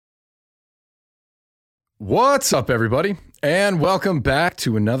What's up, everybody? And welcome back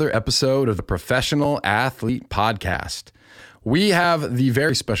to another episode of the Professional Athlete Podcast. We have the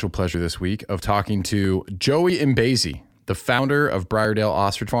very special pleasure this week of talking to Joey Imbesi, the founder of Briardale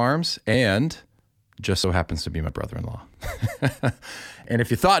Ostrich Farms, and just so happens to be my brother-in-law. And if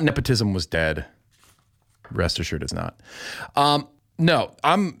you thought nepotism was dead, rest assured it's not. No,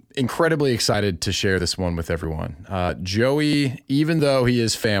 I'm incredibly excited to share this one with everyone. Joey, even though he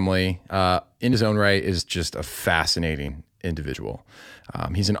is family, in his own right, is just a fascinating individual.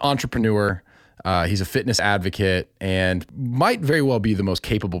 He's an entrepreneur. He's a fitness advocate and might very well be the most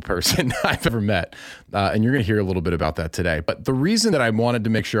capable person I've ever met. And you're going to hear a little bit about that today. But the reason that I wanted to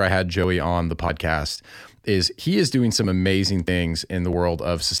make sure I had Joey on the podcast is he is doing some amazing things in the world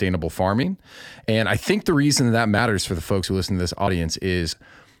of sustainable farming. And I think the reason that matters for the folks who listen to this audience is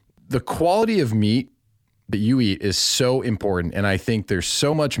the quality of meat that you eat is so important. And I think there's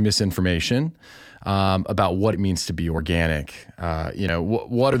so much misinformation about what it means to be organic.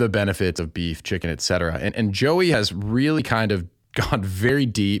 What are the benefits of beef, chicken, et cetera. And Joey has really kind of gone very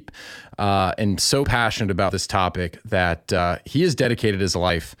deep and so passionate about this topic that he has dedicated his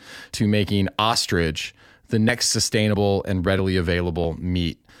life to making ostrich the next sustainable and readily available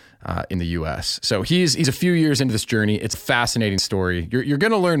meat in the U.S. So he's a few years into this journey. It's a fascinating story. You're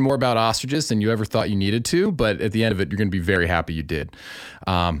going to learn more about ostriches than you ever thought you needed to, but at the end of it, you're going to be very happy you did.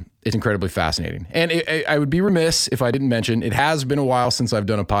 It's incredibly fascinating. And I would be remiss if I didn't mention, it has been a while since I've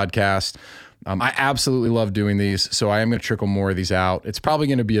done a podcast. I absolutely love doing these, so I am going to trickle more of these out. It's probably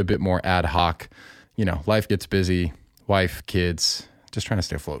going to be a bit more ad hoc. Life gets busy, wife, kids, just trying to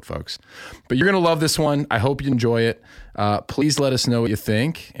stay afloat, folks. But you're going to love this one. I hope you enjoy it. Please let us know what you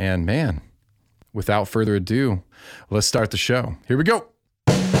think. And man, without further ado, let's start the show. Here we go.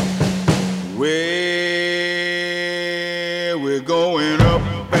 We're going up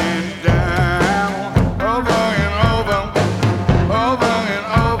and down, over and over, over and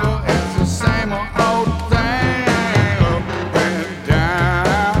over. It's the same old thing, up and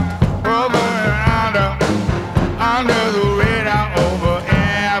down, over and under the radar, over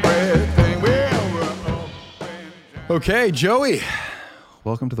everything. We're up and down. Okay, Joey,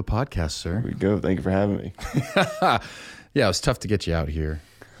 welcome to the podcast, sir. Here we go. Thank you for having me. Yeah, it was tough to get you out here.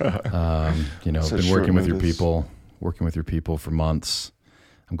 Been working with your people for months.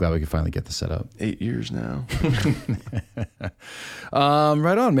 I'm glad we could finally get this set up. 8 years now.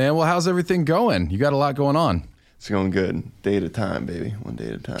 Right on, man. Well, how's everything going? You got a lot going on. It's going good. Day at a time, baby. One day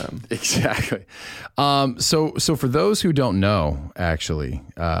at a time. Exactly. So for those who don't know, actually,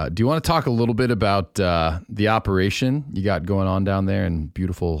 do you want to talk a little bit about the operation you got going on down there in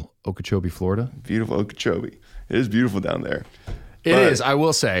beautiful Okeechobee, Florida? Beautiful Okeechobee. It is beautiful down there. It is, I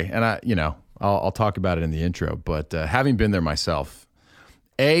will say, and I'll talk about it in the intro, but having been there myself,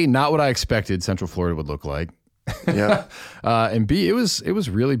 A, not what I expected Central Florida would look like. Yeah. And B, it was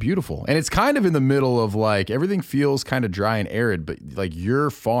really beautiful. And it's kind of in the middle of everything feels kind of dry and arid, but your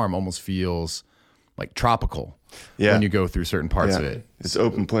farm almost feels like tropical when you go through certain parts of it. It's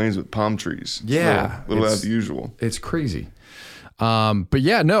open plains with palm trees. Yeah. It's a little out of the usual. It's crazy. But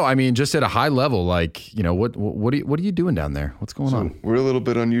yeah, no, I mean, just at a high level, what are you doing down there? What's going on? We're a little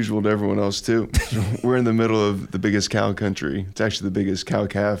bit unusual to everyone else too. We're in the middle of the biggest cow country. It's actually the biggest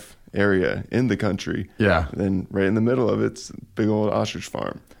cow-calf area in the country. Yeah. And then right in the middle of it's a big old ostrich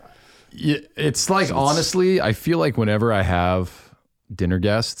farm. Yeah, it's honestly, I feel like whenever I have dinner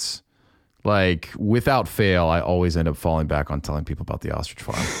guests, without fail, I always end up falling back on telling people about the ostrich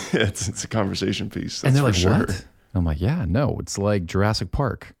farm. It's a conversation piece. And they're like, sure. What? I'm like, yeah, no, it's like Jurassic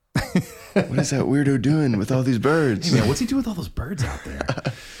Park. What is that weirdo doing with all these birds? Hey man, what's he doing with all those birds out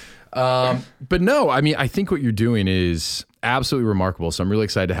there? But no, I mean, I think what you're doing is absolutely remarkable. So I'm really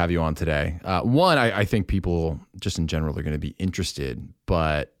excited to have you on today. One, I think people just in general are going to be interested,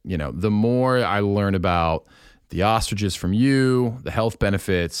 but the more I learn about the ostriches from you, the health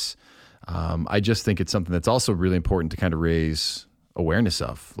benefits, I just think it's something that's also really important to kind of raise awareness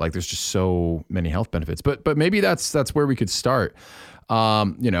of. There's just so many health benefits, but maybe that's where we could start.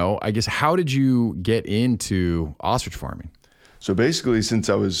 I guess, how did you get into ostrich farming? So basically, since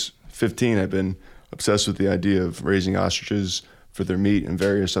I was 15, I've been obsessed with the idea of raising ostriches for their meat and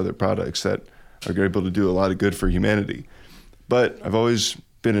various other products that are able to do a lot of good for humanity. But I've always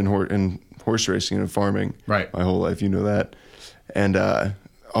been in horse racing and farming my whole life, that. And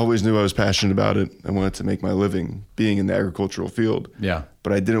always knew I was passionate about it. I wanted to make my living being in the agricultural field. Yeah.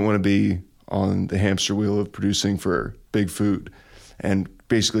 But I didn't want to be on the hamster wheel of producing for big food and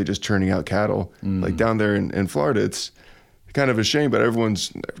basically just churning out cattle. Down there in Florida, it's kind of a shame, but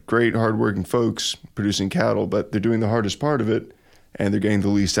everyone's great, hardworking folks producing cattle, but they're doing the hardest part of it, and they're getting the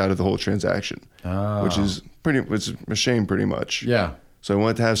least out of the whole transaction, which is it's a shame pretty much. Yeah. So I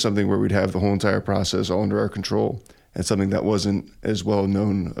wanted to have something where we'd have the whole entire process all under our control, and something that wasn't as well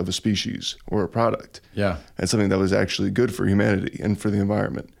known of a species or a product. Yeah. And something that was actually good for humanity and for the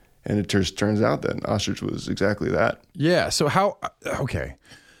environment. And it just turns out that Ostrich was exactly that. Yeah. So okay.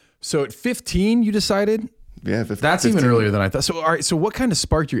 So at 15, you decided? Yeah. That's 15. Even earlier than I thought. So, all right. So what kind of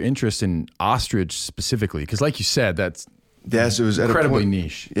sparked your interest in ostrich specifically? Because like you said, that's so it was incredibly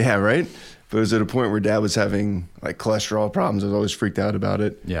niche. Yeah, right? But it was at a point where Dad was having like cholesterol problems. I was always freaked out about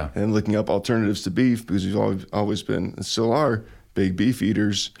it. Yeah. And looking up alternatives to beef, because we've always been, and still are, big beef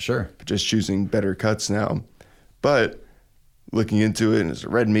eaters. Sure. Just choosing better cuts now. But looking into it, and it's a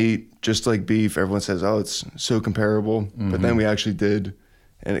red meat, just like beef. Everyone says, oh, it's so comparable. Mm-hmm. But then we actually did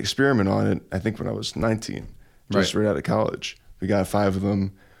an experiment on it, I think when I was 19, just right out of college. We got 5 of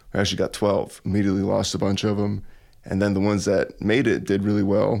them. We actually got 12. Immediately lost a bunch of them. And then the ones that made it did really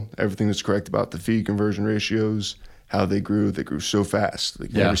well. Everything was correct about the feed conversion ratios, how they grew. They grew so fast.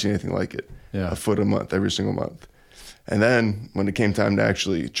 Like, never seen anything like it. Yeah. A foot a month, every single month. And then when it came time to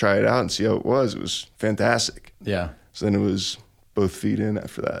actually try it out and see how it was fantastic. Yeah. So then it was both feet in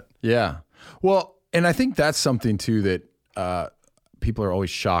after that. Yeah. Well, and I think that's something too that people are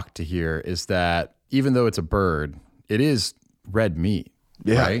always shocked to hear is that even though it's a bird, it is red meat.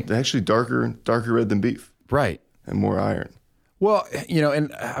 Yeah. Right? Actually darker red than beef. Right. And more iron. Well,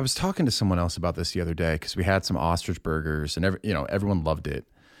 and I was talking to someone else about this the other day because we had some ostrich burgers and everyone loved it.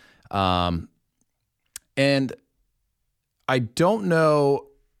 And I don't know,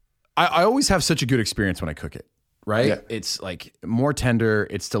 I always have such a good experience when I cook it, right? Yeah. It's like more tender,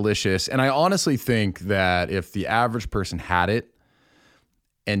 it's delicious. And I honestly think that if the average person had it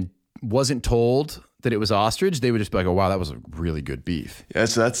and wasn't told that it was ostrich, they would just be like, oh, wow, that was a really good beef. Yeah,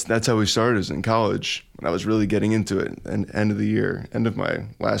 so that's how we started is in college when I was really getting into it. And end of my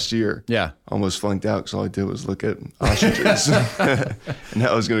last year, almost flunked out because all I did was look at ostriches and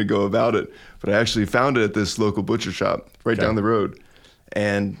how I was going to go about it. But I actually found it at this local butcher shop right down the road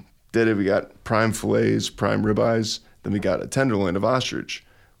and did it. We got prime fillets, prime ribeyes, then we got a tenderloin of ostrich.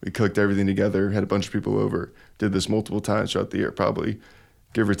 We cooked everything together, had a bunch of people over, did this multiple times throughout the year, probably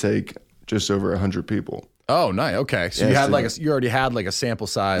give or take just over 100 people. Oh, nice. Okay. So you had you already had like a sample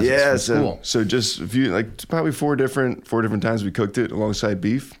size. Yeah. Cool. So just a few, like probably four different times we cooked it alongside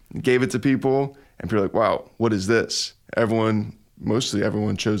beef, gave it to people, and people were like, wow, what is this? Mostly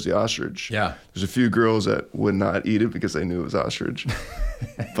everyone chose the ostrich. Yeah. There's a few girls that would not eat it because they knew it was ostrich,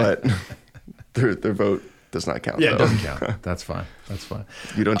 but their vote does not count. Yeah, it doesn't count. That's fine. That's fine.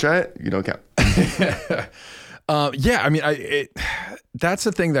 You don't try it, you don't count. I mean, that's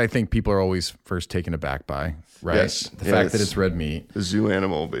the thing that I think people are always first taken aback by, right? Yes. The fact that it's red meat. A zoo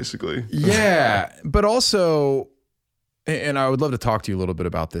animal, basically. Yeah. But also, and I would love to talk to you a little bit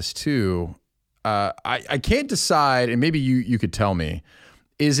about this too. I can't decide, and maybe you could tell me,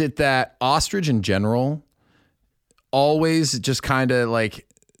 is it that ostrich in general always just kind of like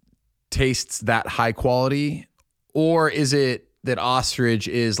tastes that high quality? Or is it that ostrich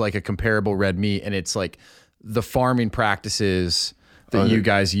is like a comparable red meat and it's like the farming practices that you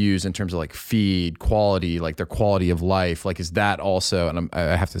guys use in terms of like feed quality, like their quality of life, like is that also, and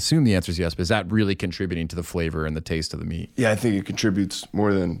I have to assume the answer is yes, but is that really contributing to the flavor and the taste of the meat? Yeah, I think it contributes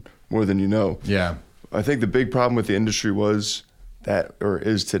more than you know. Yeah. I think the big problem with the industry is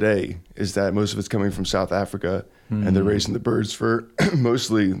today, is that most of it's coming from South Africa and they're raising the birds for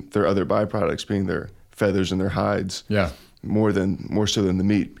mostly their other byproducts being their feathers and their hides. Yeah. More so than the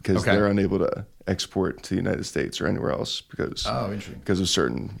meat because they're unable to export to the United States or anywhere else because of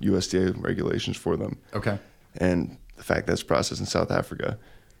certain USDA regulations for them. Okay. And the fact that it's processed in South Africa.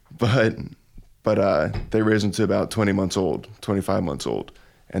 But they raise them to about 20 months old, 25 months old.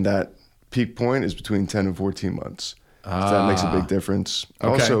 And that peak point is between 10 and 14 months. So that makes a big difference.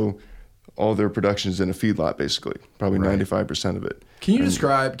 Okay. Also, all their production is in a feedlot, basically, probably 95% of it. Can you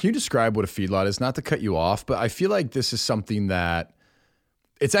describe what a feedlot is? Not to cut you off, but I feel like this is something that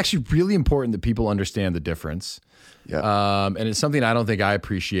it's actually really important that people understand the difference. Yeah. And it's something I don't think I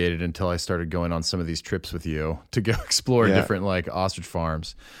appreciated until I started going on some of these trips with you to go explore different like ostrich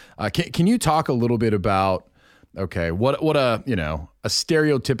farms. Can you talk a little bit about what a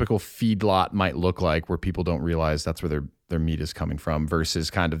stereotypical feedlot might look like where people don't realize that's where their meat is coming from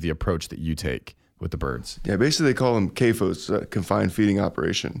versus kind of the approach that you take with the birds? Yeah, basically they call them CAFOs, confined feeding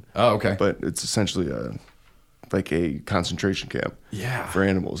operation. Oh, okay. But it's essentially like a concentration camp for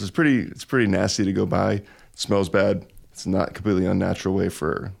animals. It's pretty nasty to go by. It smells bad. It's not a completely unnatural way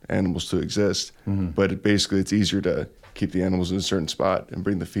for animals to exist. Mm-hmm. But it's easier to keep the animals in a certain spot and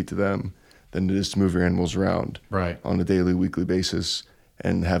bring the feed to them than it is to move your animals around Right. on a daily, weekly basis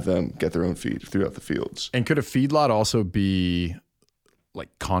and have them get their own feed throughout the fields. And could a feedlot also be like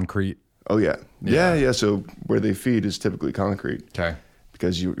concrete? Oh, yeah. Yeah. So where they feed is typically concrete. Okay.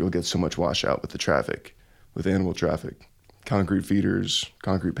 Because you'll get so much washout with the traffic, with animal traffic. Concrete feeders,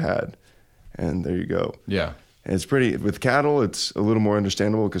 concrete pad, and there you go. Yeah. And it's pretty, with cattle, it's a little more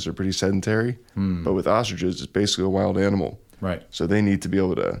understandable because they're pretty sedentary. But with ostriches, it's basically a wild animal. Right. So they need to be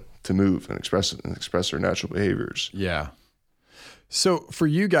able to move and express their natural behaviors. Yeah. So for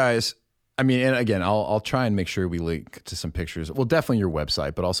you guys, I mean, and again, I'll try and make sure we link to some pictures. Well, definitely your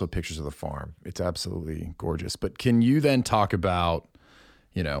website, but also pictures of the farm. It's absolutely gorgeous. But can you then talk about,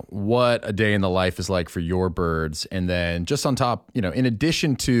 you know, what a day in the life is like for your birds? And then just on top, you know, in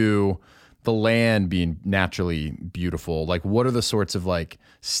addition to the land being naturally beautiful, like what are the sorts of like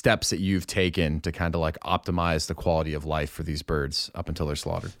steps that you've taken to kind of like optimize the quality of life for these birds up until they're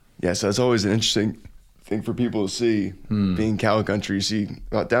slaughtered? Yeah, so that's always an interesting thing for people to see. Being cow country, you see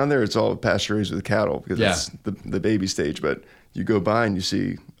down there it's all pasture raised with cattle because it's the baby stage. But you go by and you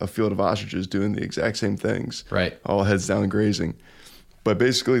see a field of ostriches doing the exact same things. Right. All heads down grazing. But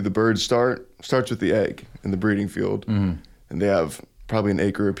basically the birds starts with the egg in the breeding field, and they have probably an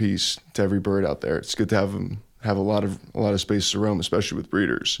acre apiece to every bird out there. It's good to have them have a lot of space to roam, especially with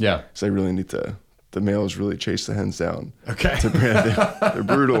breeders. Yeah. So they really need to. The males really chase the hens down. Okay. They're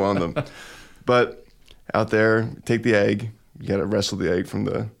brutal on them. But out there, take the egg. You got to wrestle the egg from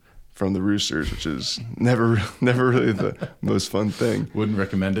the roosters, which is never really the most fun thing. Wouldn't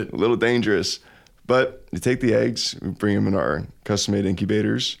recommend it. A little dangerous. But you take the eggs, we bring them in our custom-made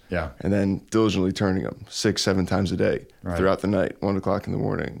incubators, and then diligently turning them 6-7 times a day throughout the night, 1 o'clock in the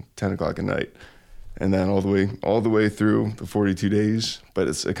morning, 10 o'clock at night, and then all the way through the 42 days. But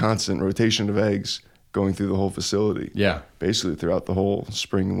it's a constant rotation of eggs going through the whole facility. Yeah. Basically throughout the whole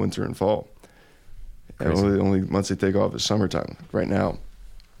spring, winter, and fall. And only months they take off is summertime, right now.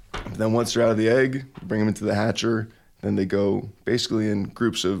 But then once they're out of the egg, bring them into the hatcher. Then they go basically in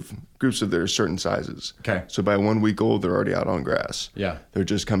groups of their certain sizes. Okay. So by 1 week old, they're already out on grass. Yeah. They're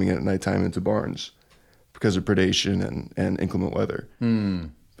just coming in at nighttime into barns because of predation and inclement weather.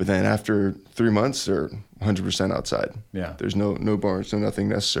 But then after 3 months, they're 100% outside. Yeah. There's no barns, no nothing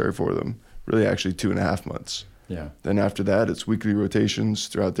necessary for them. Really, actually 2.5 months. Yeah. Then after that, it's weekly rotations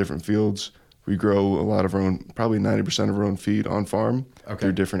throughout different fields. We grow a lot of our own, probably 90% of our own feed on farm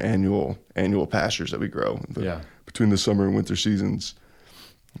through different annual pastures that we grow between the summer and winter seasons.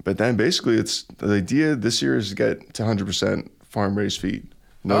 But then basically it's the idea this year is to get to 100% farm raised feed.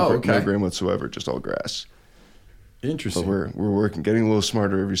 No grain whatsoever, just all grass. Interesting. But we're working, getting a little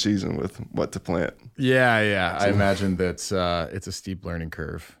smarter every season with what to plant. Yeah. I imagine that's it's a steep learning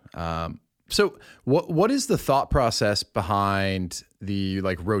curve. So what is the thought process behind the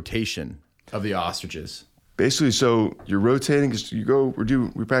like rotation of the ostriches? Basically, so you're rotating because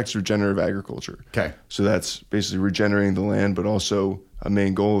we practice regenerative agriculture. Okay. So that's basically regenerating the land, but also a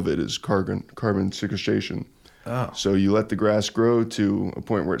main goal of it is carbon sequestration. Oh. So you let the grass grow to a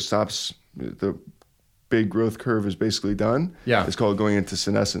point where it stops. The big growth curve is basically done. Yeah. It's called going into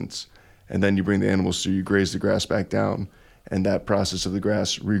senescence. And then you bring the animals through, you graze the grass back down, and that process of the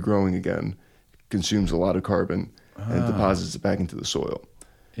grass regrowing again consumes a lot of carbon and deposits it back into the soil.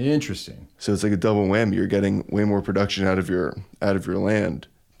 Interesting. So it's like a double whammy. You're getting way more production out of your land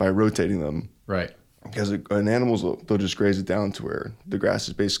by rotating them. Right. Because animals, they'll just graze it down to where the grass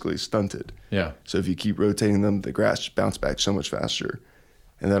is basically stunted. Yeah. So if you keep rotating them, the grass bounce back so much faster.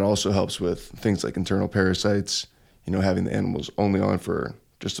 And that also helps with things like internal parasites, having the animals only on for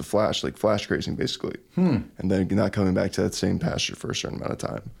just a flash, like flash grazing basically. And then not coming back to that same pasture for a certain amount of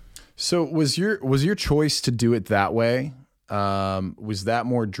time. So was your choice to do it that way? Was that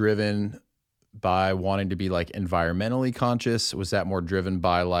more driven by wanting to be like environmentally conscious? Was that more driven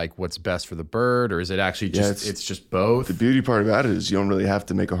by like what's best for the bird, or is it actually just it's just both? The beauty part about it is you don't really have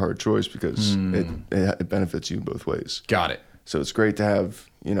to make a hard choice because it benefits you both ways. Got it. So it's great to have,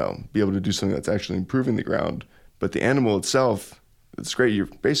 be able to do something that's actually improving the ground, but the animal itself, it's great. You're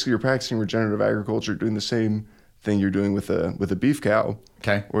practicing regenerative agriculture, doing the same thing you're doing with a beef cow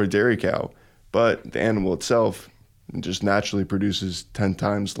or a dairy cow, but the animal itself just naturally produces 10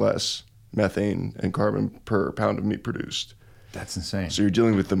 times less methane and carbon per pound of meat produced. That's insane. So you're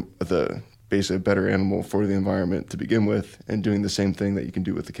dealing with the basically a better animal for the environment to begin with and doing the same thing that you can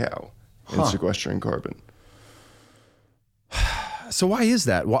do with the cow and sequestering carbon. So why is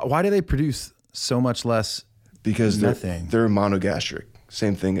that? Why do they produce so much less because methane? They're monogastric.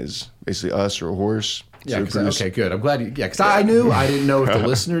 Same thing as basically us or a horse. Yeah. So produce- Okay, good. I'm glad you, because I knew, I didn't know if the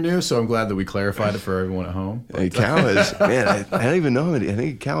listener knew, so I'm glad that we clarified it for everyone at home. A cow has, man, I don't even know how many. I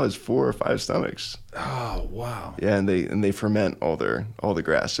think a cow has 4 or 5 stomachs. Oh, wow. Yeah, and they ferment all the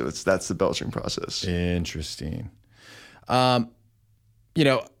grass. So that's the belching process. Interesting. You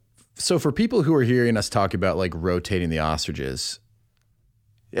know, so for people who are hearing us talk about like rotating the ostriches,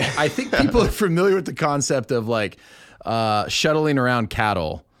 I think people are familiar with the concept of like shuttling around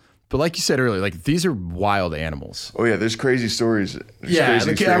cattle. But like you said earlier, like these are wild animals. Oh yeah, there's crazy stories. There's Yeah,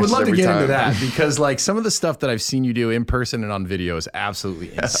 crazy I would experiences love to every get time. into that because like some of the stuff that I've seen you do in person and on video is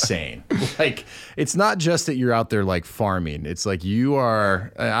absolutely insane. Like it's not just that you're out there like farming. It's like you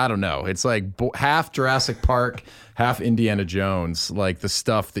are, I don't know. It's like half Jurassic Park, half Indiana Jones, like the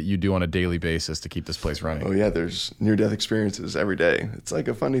stuff that you do on a daily basis to keep this place running. Oh yeah, there's near-death experiences every day. It's like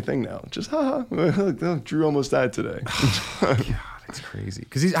a funny thing now. Just look, Drew almost died today. God, it's crazy.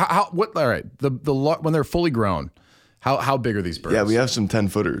 Because he's what? All right, when they're fully grown, how big are these birds? Yeah, we have some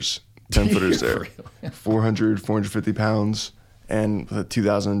 10-footers. 10-footers there. 450 pounds and a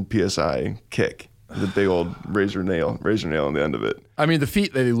 2,000 PSI kick. The big old razor nail on the end of it. I mean, the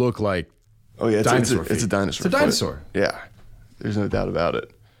feet they look like. Oh yeah, it's a dinosaur dinosaur. It's a dinosaur. Foot. Yeah, there's no doubt about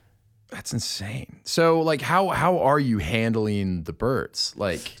it. That's insane. So, like, how are you handling the birds?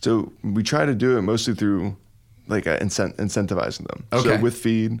 Like, So we try to do it mostly through like incentivizing them. Okay. So with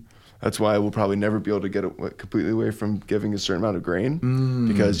feed, that's why we'll probably never be able to get completely away from giving a certain amount of grain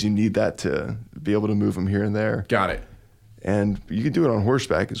because you need that to be able to move them here and there. got it. And you can do it on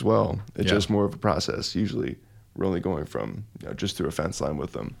horseback as well. It's Yeah. just more of a process. Usually we're only going from just through a fence line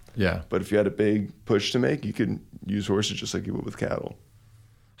with them. Yeah. But if you had a big push to make, you could use horses just like you would with cattle.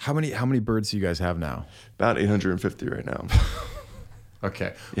 How many birds do you guys have now? About 850 right now.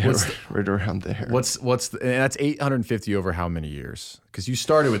 Okay. Yeah, right around there. And that's 850 over how many years? Because you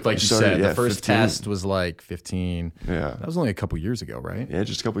started with, like you started, said, yeah, the first 15. test was like 15. Yeah. That was only a couple years ago, right? Yeah,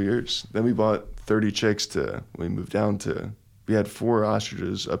 just a couple years. Then we bought 30 chicks we moved down to, we had 4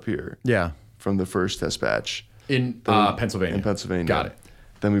 ostriches up here Yeah. from the first test batch. In Pennsylvania. In Pennsylvania. Got it.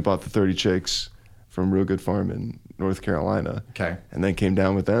 Then we bought the 30 chicks from Real Good Farm in North Carolina. Okay. And then came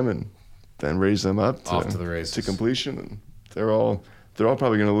down with them and then raised them up Off to the races. to completion. And they're all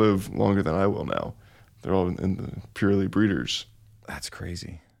probably going to live longer than I will now. They're all in the purely breeders. That's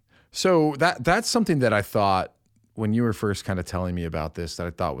crazy. So that's something that I thought when you were first kind of telling me about this that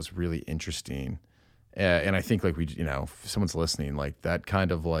I thought was really interesting. And I think like if someone's listening, like that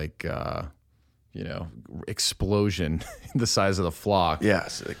kind of like, explosion in the size of the flock. Yeah,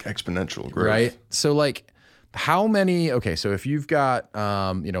 it's like exponential growth. Right. So like how many, okay, so if you've got,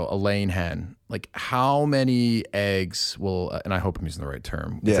 a laying hen, like how many eggs will, and I hope I'm using the right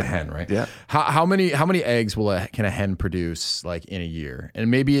term. It's a hen, right? Yeah. How many eggs can a hen produce like in a year?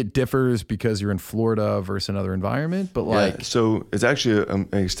 And maybe it differs because you're in Florida versus another environment, but like. Yeah, so it's actually an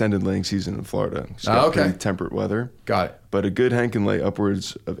extended laying season in Florida. It's got okay. pretty temperate weather. Got it. But a good hen can lay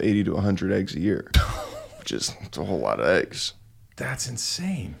upwards of 80 to 100 eggs a year, which is a whole lot of eggs. That's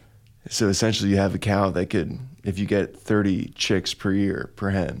insane. So essentially you have a cow that could, if you get 30 chicks per year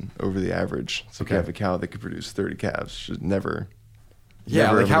per hen over the average, so Okay. you have a cow that could produce 30 calves. Should never. Yeah,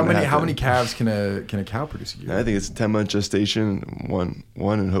 never like ever how gonna many happen. calves can a cow produce a year? And I think it's a 10-month gestation, one,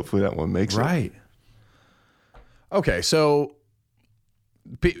 and hopefully that one makes it. Right. Okay, so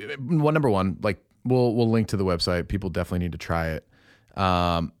number one, like we'll link to the website. People definitely need to try it.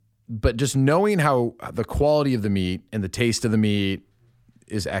 But just knowing how the quality of the meat and the taste of the meat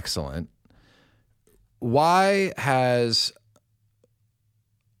is excellent. Why has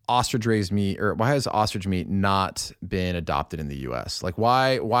ostrich meat not been adopted in the US? Like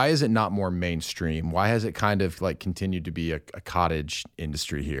why is it not more mainstream? Why has it kind of like continued to be a cottage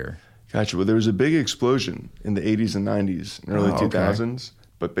industry here? Gotcha. Well, there was a big explosion in the 80s and 90s and early 2000s,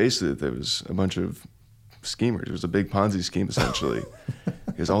 but basically there was a bunch of schemers. It was a big Ponzi scheme essentially,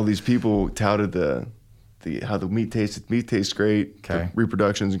 because all these people touted how the meat tasted. Meat tastes great. Okay. The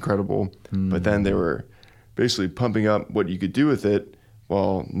reproduction's incredible, but then they were basically pumping up what you could do with it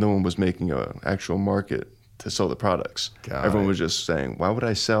while no one was making an actual market to sell the products. Everyone was just saying, "Why would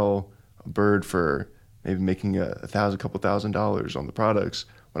I sell a bird for maybe making couple $1,000 on the products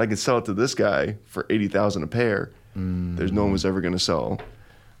when I could sell it to this guy for $80,000 a pair?" There's no one was ever going to sell.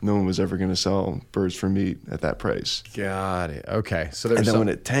 No one was ever going to sell birds for meat at that price. Got it. Okay. So And then when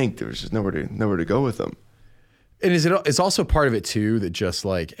it tanked, there was just nowhere to go with them. And it's also part of it too that just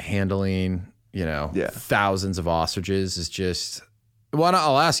like handling, thousands of ostriches is just. Well,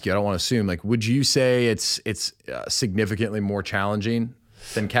 I'll ask you. I don't want to assume. Like, would you say it's significantly more challenging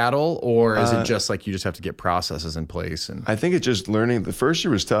than cattle, or is it just like you just have to get processes in place? And I think it's just learning. The first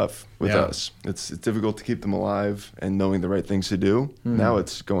year was tough with Yeah. us. It's difficult to keep them alive and knowing the right things to do. Now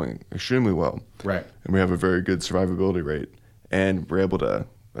it's going extremely well. right, And we have a very good survivability rate. And we're able to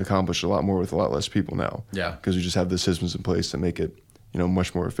accomplish a lot more with a lot less people now. Yeah. Because we just have the systems in place to make it,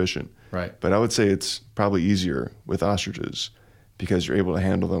 much more efficient. right, But I would say it's probably easier with ostriches because you're able to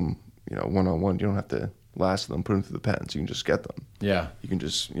handle them, one-on-one. You don't have to lasso them, put them through the pens. You can just get them. yeah, You can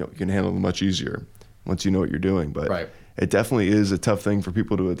just, you can handle them much easier once you know what you're doing. But Right. it definitely is a tough thing for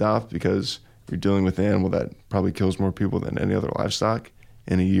people to adopt because you're dealing with an animal that probably kills more people than any other livestock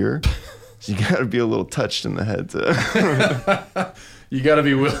in a year. So you got to be a little touched in the head to. you got to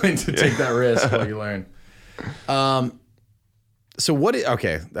be willing to take that risk while you learn. So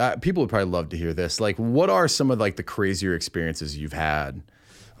people would probably love to hear this. Like, what are some of like the crazier experiences you've had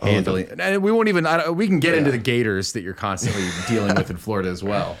handling? And we won't even. We can get into the gators that you're constantly dealing with in Florida as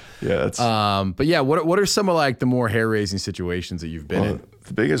well. Yeah, that's But yeah, what are some of like the more hair-raising situations that you've been in?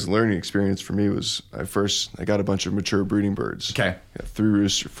 the biggest learning experience for me was I got a bunch of mature breeding birds. Okay. Got three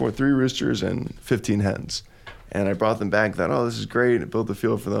roosters and 15 hens, and I brought them back. Thought, this is great. I built the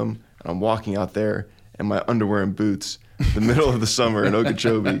field for them. And I'm walking out there in my underwear and boots, the middle of the summer in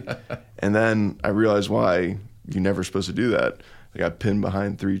Okeechobee, and then I realized why you're never supposed to do that. I got pinned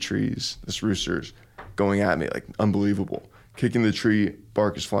behind 3 trees. This rooster's going at me like unbelievable, kicking the tree.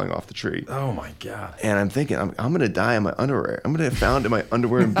 Bark is flying off the tree. Oh my God. And I'm thinking, I'm going to die in my underwear. I'm going to get found in my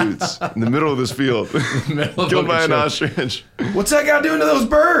underwear and boots in the middle of this field, killed by an ostrich. What's that got doing to those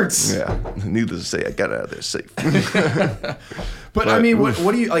birds? Yeah, needless to say, I got out of there safe. But I mean, what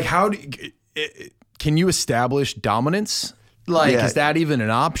do you like? Can you establish dominance? Like, Yeah. is that even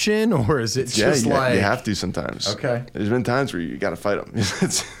an option, or is it just you like have to sometimes. Okay. There's been times where you got to fight them.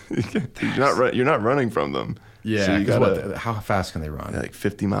 You're not running from them. Yeah, So you 'cause got how fast can they run? like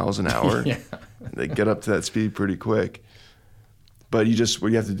 50 miles an hour. Yeah. They get up to that speed pretty quick. But what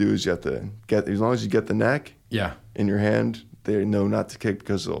you have to do is you have to as long as you get the neck Yeah. in your hand, they know not to kick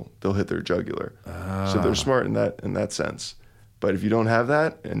because they'll hit their jugular. So they're smart in that sense. But if you don't have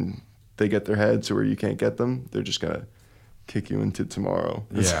that and they get their head to where you can't get them, they're just gonna kick you into tomorrow.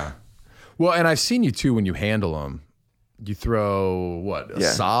 Yeah. Well, and I've seen you too when you handle them. You throw a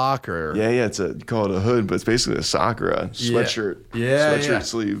sock or Yeah, you call it a hood, but it's basically a sock or a sweatshirt. Sweatshirt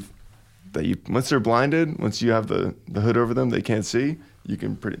sleeve. That once they're blinded, once you have the hood over them, they can't see. You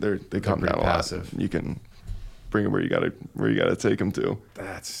can they calm pretty down passive. a lot. You can bring them where you gotta take them to.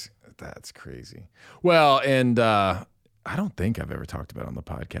 That's crazy. Well, and I don't think I've ever talked about it on the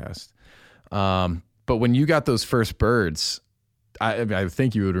podcast. But when you got those first birds, I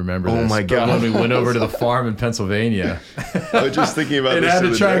think you would remember this. Oh my God. When we went over to the farm in Pennsylvania. I was just thinking about and this. had to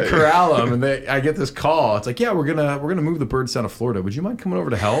the try other and day. corral them, and I get this call. It's like, yeah, we're gonna move the birds down to Florida. Would you mind coming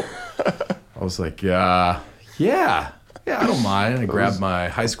over to help? I was like, yeah, I don't mind. And I grabbed my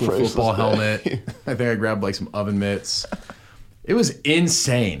high school priceless football day. helmet. I think I grabbed like some oven mitts. It was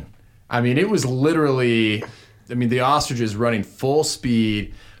insane. I mean, it was literally. I mean, the ostriches running full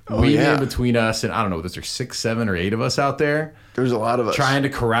speed, weaving yeah. in between us, and I don't know, was there 6, 7, or 8 of us out there? There's a lot of us Trying to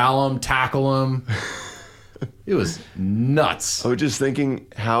corral them, tackle them. It was nuts. I was just thinking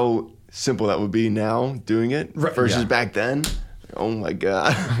how simple that would be now doing it versus back then. Oh my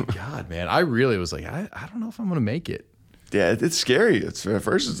God. God, man, I really was like, I don't know if I'm gonna make it. Yeah, it's scary. At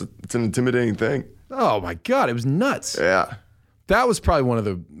first, it's an intimidating thing. Oh my God, it was nuts. Yeah. That was probably one of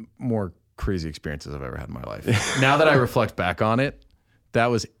the more crazy experiences I've ever had in my life. Now that I reflect back on it, that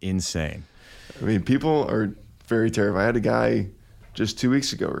was insane. I mean, people are very terrified. I had a guy just 2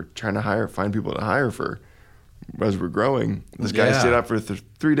 weeks ago. We're trying to find people to hire as we're growing. This guy stayed out for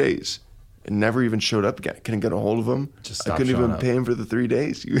 3 days and never even showed up again. Couldn't get a hold of him. Just I stopped couldn't even showing up. pay him for the 3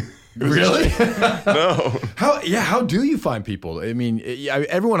 days. Really? No. How do you find people? I mean,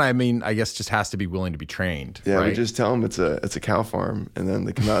 everyone, I guess just has to be willing to be trained. Yeah, right? we just tell them it's a cow farm, and then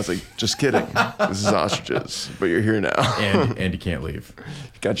they come out. It's like, just kidding. This is ostriches, but you're here now. and you can't leave.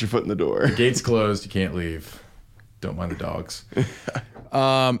 Got your foot in the door. Gates closed. You can't leave. Don't mind the dogs.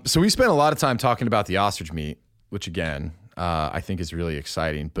 So we spent a lot of time talking about the ostrich meat, which again, I think is really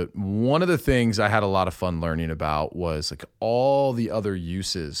exciting. But one of the things I had a lot of fun learning about was like all the other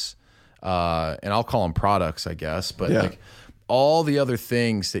uses, and I'll call them products, I guess, but like all the other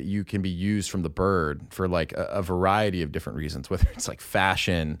things that you can be used from the bird for like a variety of different reasons, whether it's like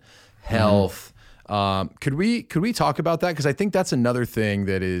fashion, health. Could we talk about that? Because I think that's another thing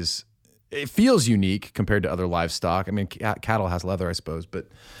that it feels unique compared to other livestock. I mean, cattle has leather, I suppose, but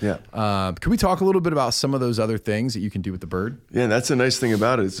could we talk a little bit about some of those other things that you can do with the bird? Yeah, and that's the nice thing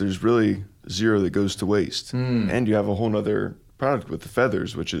about it is there's really zero that goes to waste, and you have a whole nother product with the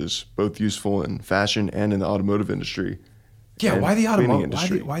feathers, which is both useful in fashion and in the automotive industry. Yeah, and why the cleaning automotive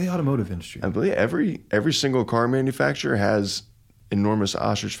industry. why the automotive industry? I believe every single car manufacturer has enormous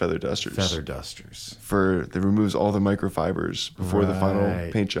ostrich feather dusters. Feather dusters. That removes all the microfibers before the final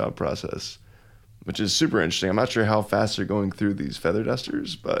Right. paint job process, which is super interesting. I'm not sure how fast they're going through these feather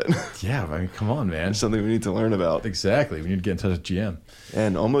dusters, but Yeah, I mean, come on, man. it's something we need to learn about. Exactly. We need to get in touch with GM.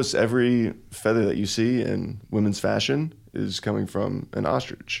 And almost every feather that you see in women's fashion is coming from an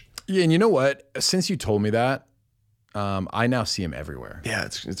ostrich. Yeah, and you know what? Since you told me that, I now see them everywhere. Yeah,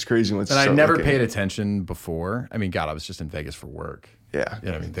 it's crazy when it's And I so never looking. paid attention before. I mean, God, I was just in Vegas for work. Yeah,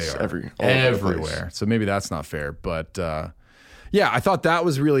 Yeah, I mean, they it's are all over the place. everywhere. So maybe that's not fair. But yeah, I thought that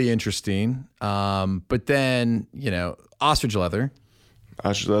was really interesting. But then, ostrich leather.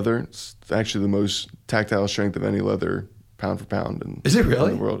 Ostrich leather, it's actually the most tactile strength of any leather, pound for pound, Is it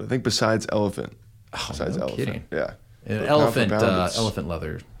really? in the world. I think besides elephant. Besides no elephant, kidding. yeah. And But elephant pound for pound, it's- elephant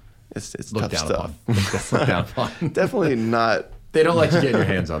leather. It's Look tough down stuff. upon. Look down upon. Definitely not They don't let you get your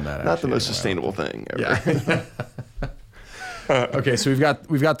hands on that. not the actually, most anyway. sustainable thing ever. Yeah. Okay, so we've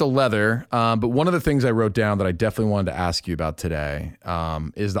got the leather, but one of the things I wrote down that I definitely wanted to ask you about today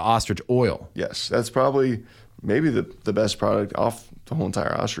is the ostrich oil. Yes, that's probably maybe the best product off the whole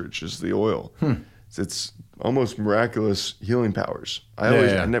entire ostrich is the oil. It's almost miraculous healing powers.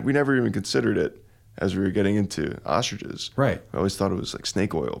 We never even considered it as we were getting into ostriches. Right. I always thought it was like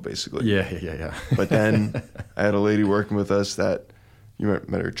snake oil, basically. Yeah. But then I had a lady working with us that you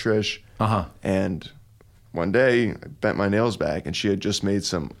met her, Trish. And one day I bent my nails back and she had just made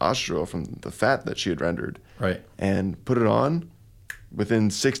some ostrich oil from the fat that she had rendered. Right. And put it on. Within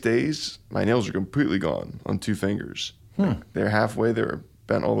 6 days, my nails were completely gone on 2 fingers. They're halfway, they were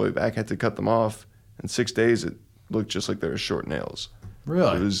bent all the way back, had to cut them off. In 6 days, it looked just like they were short nails.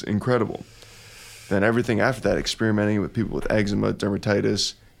 Really? It was incredible. Then everything after that, experimenting with people with eczema,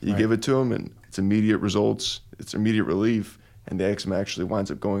 dermatitis, you give it to them and it's immediate results, it's immediate relief, and the eczema actually winds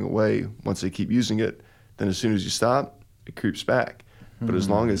up going away once they keep using it. Then as soon as you stop, it creeps back. But as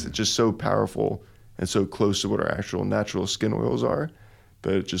long as it's just so powerful and so close to what our actual natural skin oils are,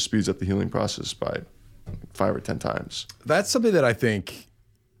 that it just speeds up the healing process by 5 or 10 times. That's something that I think,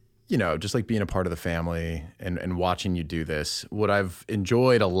 just like being a part of the family and watching you do this, what I've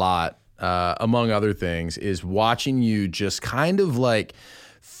enjoyed a lot, among other things, is watching you just kind of like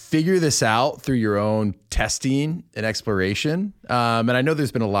figure this out through your own testing and exploration. And I know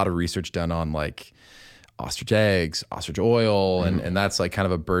there's been a lot of research done on like ostrich eggs, ostrich oil, and that's like kind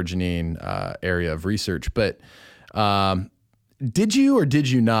of a burgeoning area of research. But did you or did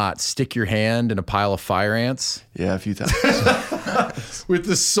you not stick your hand in a pile of fire ants Yeah, a few times. with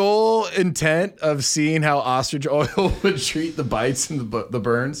the sole intent of seeing how ostrich oil would treat the bites and the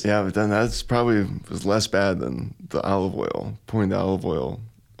burns? Yeah, but then that's probably was less bad than the olive oil, pouring the olive oil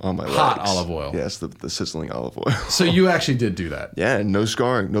on my legs. Hot olive oil. Yes, the sizzling olive oil. So you actually did do that. Yeah, and no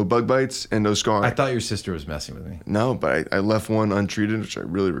scarring, no bug bites, and no scarring. I thought your sister was messing with me. No, but I left one untreated, which I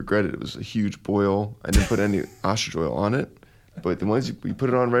really regretted. It was a huge boil. I didn't put any ostrich oil on it, but the ones you put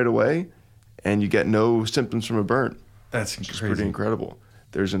it on right away, and you get no symptoms from a burn. That's Which is crazy. pretty incredible.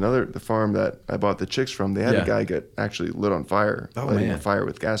 There's the farm that I bought the chicks from. They had Yeah. a guy get actually lit on fire, Oh, lighting man. a fire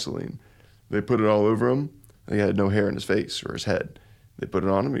with gasoline. They put it all over him. He had no hair in his face or his head. They put it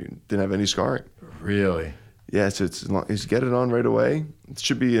on him. He didn't have any scarring. Really? Yeah, so it's as long as you get it on right away, it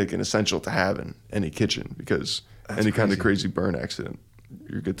should be like an essential to have in any kitchen because any kind of crazy burn accident,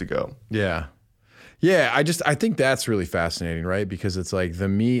 you're good to go. Yeah. Yeah, I think that's really fascinating, right? Because it's like the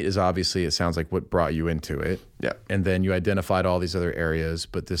meat is obviously, it sounds like what brought you into it. Yeah. And then you identified all these other areas,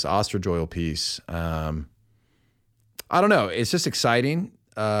 but this ostrich oil piece, I don't know, it's just exciting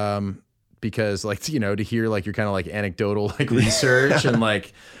because like, to hear like your kind of like anecdotal like research and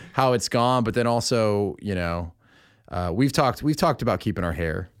like how it's gone, but then also, we've talked about keeping our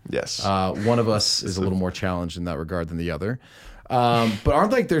hair. Yes. One of us is a little more challenged in that regard than the other. But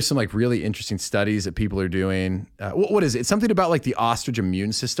aren't like there's some like really interesting studies that people are doing? What is it? It's something about like the ostrich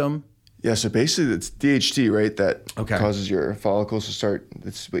immune system. Yeah, so basically it's DHT, right? That Okay. causes your follicles to start,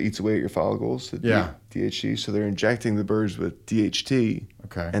 it's what eats away at your follicles, the Yeah. DHT. So they're injecting the birds with DHT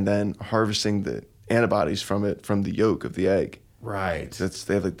Okay. and then harvesting the antibodies from it from the yolk of the egg. Right. They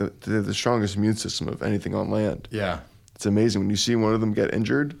have they have the strongest immune system of anything on land. Yeah. It's amazing. When you see one of them get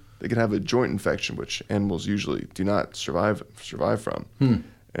injured, they can have a joint infection, which animals usually do not survive from. And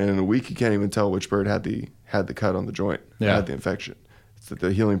in a week, you can't even tell which bird had the cut on the joint, had the infection. It's that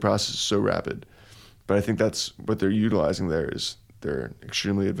the healing process is so rapid. But I think that's what they're utilizing there is their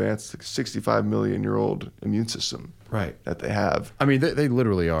extremely advanced 65 million year old immune system Right. that they have. I mean, they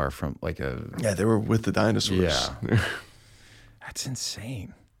literally are from like a. Yeah, they were with the dinosaurs. Yeah. That's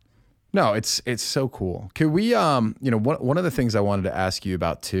insane. No, it's so cool. Could we, one of the things I wanted to ask you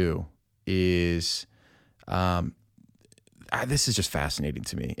about too is, this is just fascinating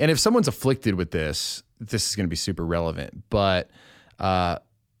to me. And if someone's afflicted with this is going to be super relevant. But the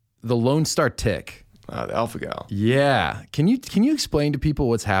Lone Star tick, The alpha gal. yeah, can you explain to people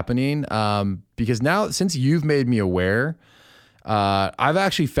what's happening? Because now, since you've made me aware, I've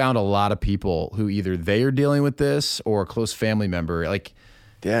actually found a lot of people who either they are dealing with this or a close family member, like.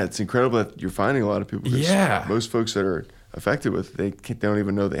 Yeah, it's incredible that you're finding a lot of people. Yeah. Most folks that are affected with it, they don't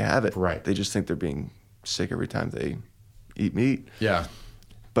even know they have it. Right. They just think they're being sick every time they eat meat. Yeah.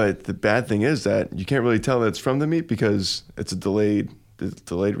 But the bad thing is that you can't really tell that it's from the meat because it's a delayed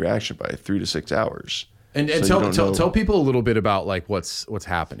reaction by 3 to 6 hours. And So tell people a little bit about like what's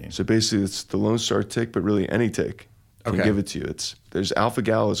happening. So basically, it's the Lone Star tick, but really any tick can Okay. give it to you. There's alpha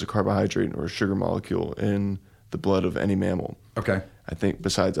gal is a carbohydrate or a sugar molecule in the blood of any mammal. Okay. I think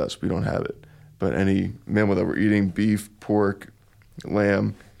besides us, we don't have it. But any mammal that we're eating, beef, pork,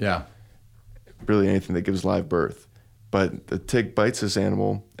 lamb, Yeah. really anything that gives live birth. But the tick bites this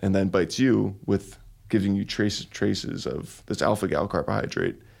animal and then bites you with giving you traces of this alpha gal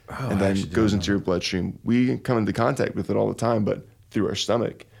carbohydrate, and I then actually goes didn't into your bloodstream. We come into contact with it all the time, but through our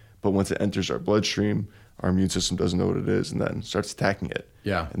stomach. But once it enters our bloodstream, our immune system doesn't know what it is and then starts attacking it.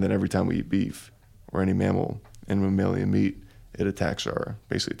 Yeah. And then every time we eat beef or any mammal and mammalian meat, it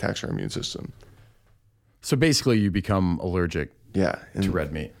basically attacks our immune system. So basically, you become allergic Yeah. And to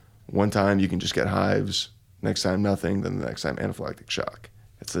red meat. one time you can just get hives, next time nothing, then the next time anaphylactic shock.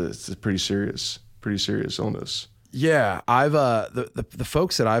 It's a pretty serious illness. Yeah, I've the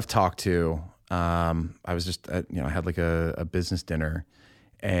folks that I've talked to, I was just I had like a business dinner,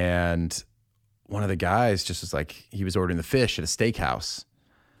 and one of the guys just was like, he was ordering the fish at a steakhouse,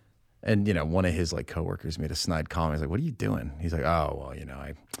 and one of his like coworkers made a snide comment. He's like, "What are you doing?" He's like, "Oh,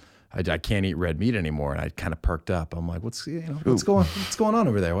 well, I can't eat red meat anymore." And I kind of perked up. I'm like, what's going on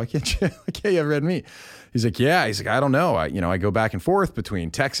over there? Why can't you have red meat? He's like, yeah. He's like, I don't know. I go back and forth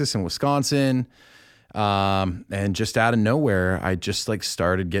between Texas and Wisconsin. And just out of nowhere, I just like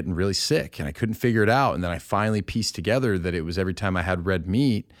started getting really sick and I couldn't figure it out. And then I finally pieced together that it was every time I had red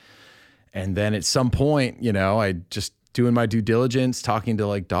meat. And then at some point, I just doing my due diligence, talking to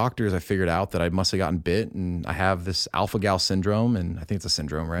like doctors, I figured out that I must have gotten bit and I have this alpha gal syndrome. And I think it's a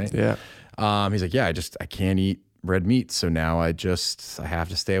syndrome, right? Yeah. He's like, yeah, I can't eat red meat. So now I have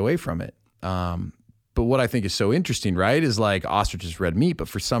to stay away from it. But what I think is so interesting, right, is like ostrich is red meat, but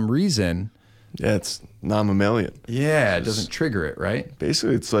for some reason, Yeah, it's non-mammalian. yeah, it doesn't trigger it, right?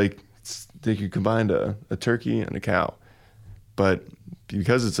 Basically, it's like they could combine a turkey and a cow. But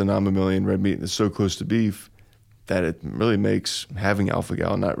because it's a non-mammalian red meat that's so close to beef, that it really makes having alpha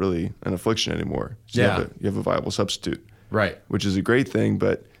gal not really an affliction anymore. So Yeah. you have a viable substitute, Right. which is a great thing.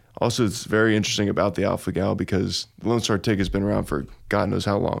 But also it's very interesting about the alpha gal because the Lone Star tick has been around for God knows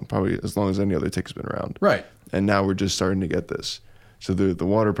how long, probably as long as any other tick has been around. Right. And now we're just starting to get this. So the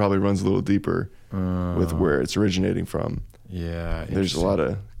water probably runs a little deeper with where it's originating from. Yeah. There's a lot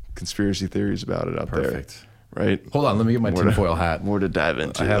of conspiracy theories about it out Perfect. there, right? Hold on, let me get my More tinfoil hat. More to dive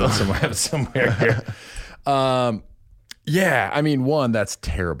into. I have it somewhere here. Yeah, I mean, one, that's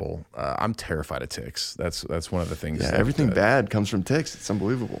terrible. I'm terrified of ticks. That's one of the things. Yeah, that, everything bad comes from ticks. It's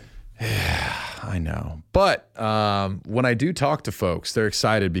unbelievable. I know. But when I do talk to folks, they're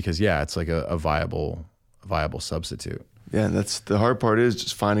excited because, yeah, it's like a viable substitute. Yeah, and that's the hard part is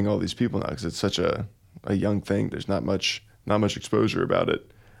just finding all these people now because it's such a young thing. There's not much exposure about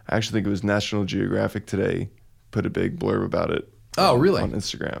it. I actually think it was National Geographic today put a big blurb about it. Oh, really? On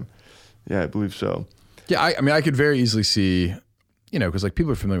Instagram. Yeah, I believe so. Yeah, I mean, I could very easily see, because like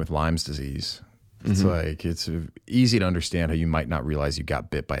people are familiar with Lyme's disease. It's like it's easy to understand how you might not realize you got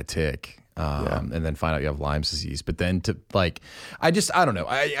bit by a tick, and then find out you have Lyme's disease. But then I don't know.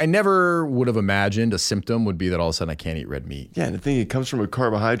 I never would have imagined a symptom would be that all of a sudden I can't eat red meat. Yeah, and the thing, it comes from a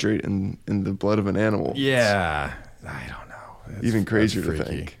carbohydrate in the blood of an animal. Yeah, I don't know. That's, Even crazier that's to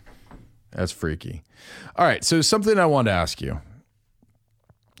freaky. think. That's freaky. All right, so something I wanted to ask you.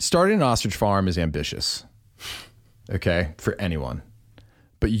 Starting an ostrich farm is ambitious, okay, for anyone.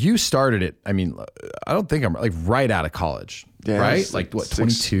 But you started it, I mean, I don't think I'm like right out of college, Yeah, right? it's Like what,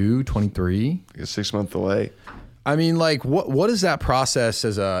 22, 23? Like a 6-month delay. I mean, like what has that process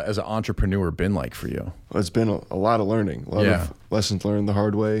as an entrepreneur been like for you? Well, it's been a lot of learning, a lot of lessons learned the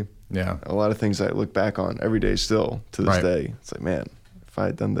hard way. Yeah. A lot of things I look back on every day still to this Right. day. It's like, man, if I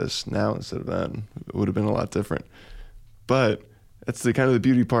had done this now instead of then, it would have been a lot different. But that's the kind of the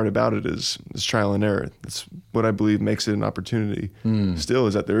beauty part about it is trial and error. That's what I believe makes it an opportunity. Still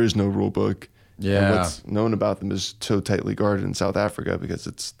is that there is no rule book. Yeah. And what's known about them is so tightly guarded in South Africa because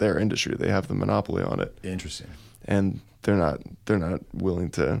it's their industry. They have the monopoly on it. Interesting. And they're not willing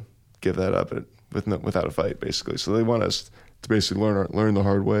to give that up without a fight, basically. So they want us to basically learn the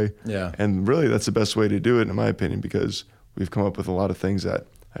hard way. Yeah. And really, that's the best way to do it, in my opinion, because we've come up with a lot of things that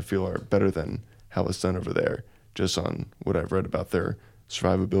I feel are better than how it's done over there, just on what I've read about their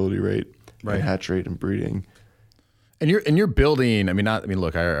survivability rate, Right. and hatch rate, and breeding. And you're building.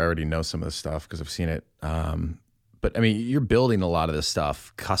 Look, I already know some of this stuff because I've seen it. But I mean, you're building a lot of this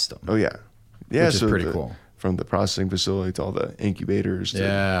stuff custom. Oh yeah, yeah. Which is pretty cool. From the processing facility to all the incubators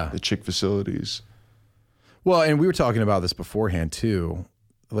to the chick facilities. Well, and we were talking about this beforehand too.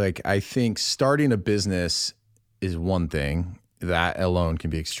 Like, I think starting a business is one thing that alone can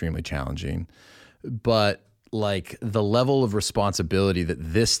be extremely challenging, but like the level of responsibility that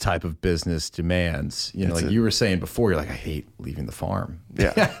this type of business demands, like you were saying before, you're like, I hate leaving the farm.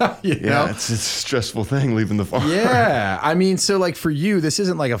 Yeah. You know? It's a stressful thing leaving the farm. Yeah. I mean, so like for you, this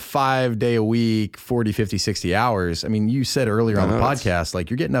isn't like a 5 day a week, 40, 50, 60 hours. I mean, you said earlier on the podcast, like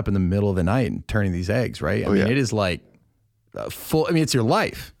you're getting up in the middle of the night and turning these eggs, right? I mean, it is like it's your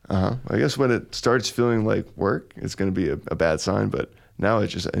life. I guess when it starts feeling like work, it's going to be a bad sign, but now I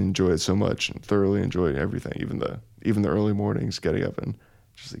just enjoy it so much and thoroughly enjoy everything, even the early mornings, getting up and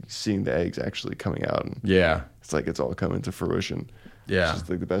just like seeing the eggs actually coming out. And it's like it's all coming to fruition. Yeah, it's just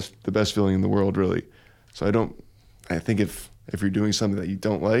like the best feeling in the world, really. So I think if you're doing something that you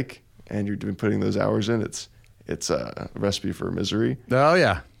don't like and you're putting those hours in, it's a recipe for misery. Oh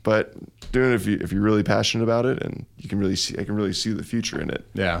yeah. But doing it if you're really passionate about it, and I can really see the future in it.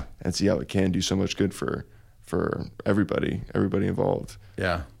 Yeah, and see how it can do so much good for everybody involved.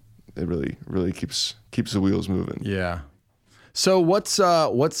 Yeah, it really keeps the wheels moving. Yeah. So what's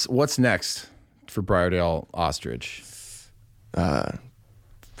next for Briardale Ostrich?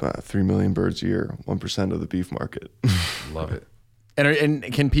 3 million birds a year, 1% of the beef market. Love it. And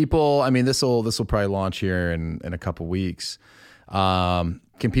can people? I mean, this will probably launch here in a couple weeks.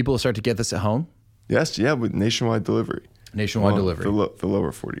 Can people start to get this at home? Yes, yeah, with nationwide delivery. Nationwide delivery. The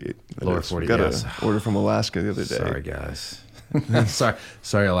lower 48. Lower 48. Got an order from Alaska the other day. Sorry, guys.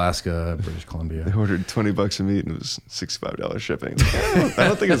 sorry, Alaska, British Columbia. They ordered $20 a meat and it was $65 shipping. I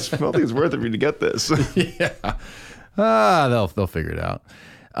don't think it's worth it for you to get this. Yeah. They'll figure it out.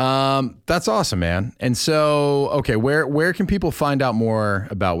 That's awesome, man. And so, okay, where can people find out more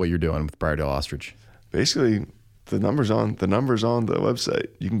about what you're doing with Briardale Ostrich? Basically, the number's on the website.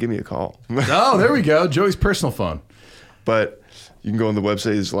 You can give me a call. Oh, there we go. Joey's personal phone. But you can go on the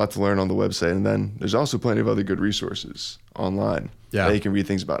website. There's a lot to learn on the website. And then there's also plenty of other good resources online. Yeah. That you can read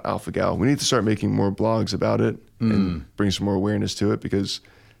things about alpha-gal. We need to start making more blogs about it and bring some more awareness to it, because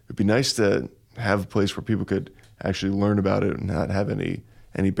it'd be nice to have a place where people could actually learn about it and not have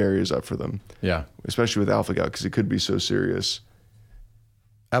any barriers up for them. Yeah. Especially with alpha-gal, because it could be so serious.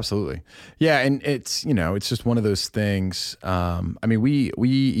 Absolutely. Yeah. And it's just one of those things. I mean, we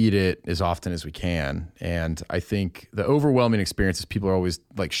eat it as often as we can. And I think the overwhelming experience is people are always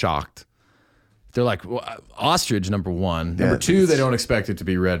like shocked. They're like, well, ostrich, number one. Number two, they don't expect it to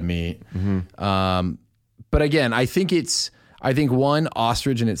be red meat. Mm-hmm. But again, I think one,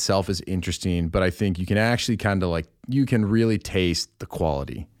 ostrich in itself is interesting, but I think you can actually kind of you can really taste the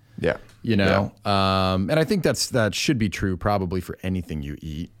quality. Yeah. And I think that should be true probably for anything you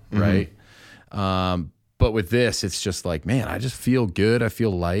eat, right? But with this, it's just like, man, I just feel good. I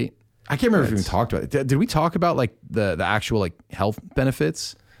feel light. I can't remember if we even talked about it. Did we talk about the actual health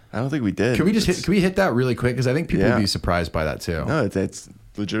benefits? I don't think we did. Can we hit that really quick? Because I think people would be surprised by that too. No, it's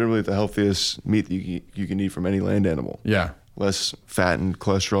legitimately the healthiest meat that you can eat from any land animal. Yeah. Less fat and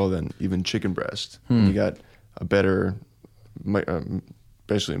cholesterol than even chicken breast. You got a better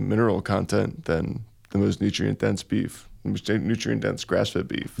basically mineral content than the most nutrient-dense beef, nutrient-dense grass-fed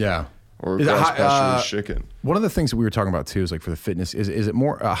beef. Yeah. Or grass-pastured chicken. One of the things that we were talking about too is for the fitness, is it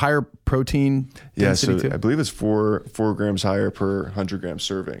more higher protein density too? I believe it's 4 grams higher per 100 gram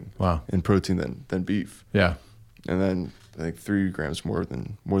serving. Wow. In protein than beef. Yeah. And then I think 3 grams more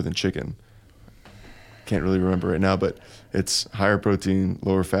than chicken. Can't really remember right now, but it's higher protein,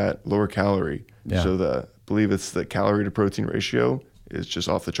 lower fat, lower calorie. Yeah. So I believe it's the calorie to protein ratio is just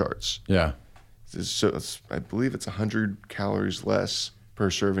off the charts. Yeah. So I believe it's 100 calories less per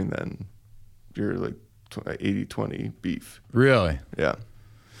serving than your 80-20 beef. Really? Yeah.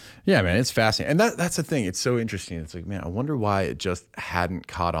 Yeah, man, it's fascinating. And that's the thing. It's so interesting. It's like, man, I wonder why it just hadn't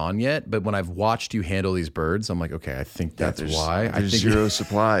caught on yet. But when I've watched you handle these birds, I'm like, okay, I think that's why. There's zero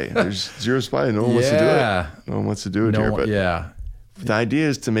supply. There's zero supply. No one wants to do it. No one wants to do it here. But the idea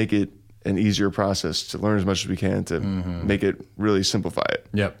is to make it an easier process to learn as much as we can to make it really simplify it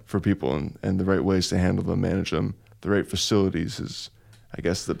Yep. for people, and the right ways to handle them, manage them. The right facilities is, I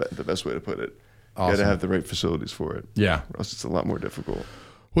guess, the best way to put it. You got to have the right facilities for it. Yeah. Or else it's a lot more difficult.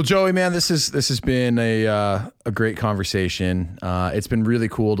 Well, Joey, man, this has been a great conversation. It's been really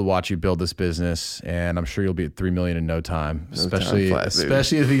cool to watch you build this business, and I'm sure you'll be at 3 million in no time. Especially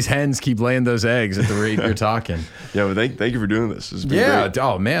if these hens keep laying those eggs at the rate you're talking. Yeah, well, thank you for doing this. This has been great.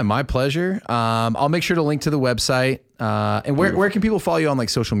 Oh man, my pleasure. I'll make sure to link to the website. And where can people follow you on like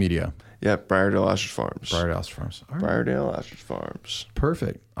social media? Yeah, Briardale Ostrich Farms. Briardale Ostrich Farms. All right. Briardale Ostrich Farms.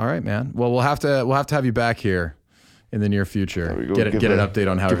 Perfect. All right, man. Well, we'll have to have you back here in the near future. Get an update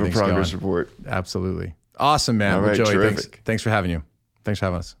on how everything's going. Progress report. Absolutely. Awesome, man. All right, Joey, terrific. Thanks for having you. Thanks for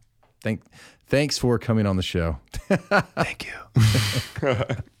having us. Thanks for coming on the show. Thank you.